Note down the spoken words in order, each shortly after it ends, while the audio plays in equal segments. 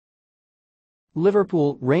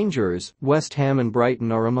Liverpool, Rangers, West Ham and Brighton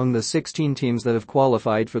are among the 16 teams that have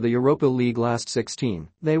qualified for the Europa League last 16.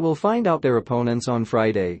 They will find out their opponents on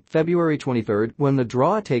Friday, February 23, when the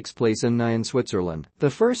draw takes place in Nyon, Switzerland. The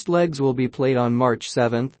first legs will be played on March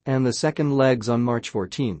 7 and the second legs on March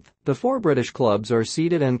 14. The four British clubs are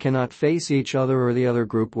seeded and cannot face each other or the other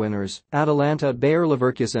group winners: Atalanta, Bayer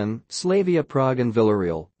Leverkusen, Slavia Prague and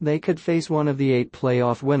Villarreal. They could face one of the 8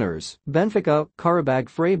 playoff winners: Benfica, Qarabag,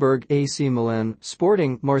 Freiburg, AC Milan,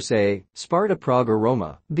 Sporting, Marseille, Sparta Prague or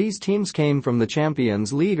Roma. These teams came from the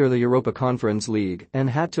Champions League or the Europa Conference League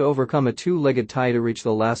and had to overcome a two-legged tie to reach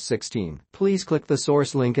the last 16. Please click the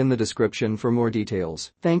source link in the description for more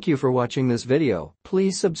details. Thank you for watching this video.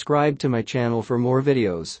 Please subscribe to my channel for more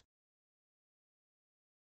videos.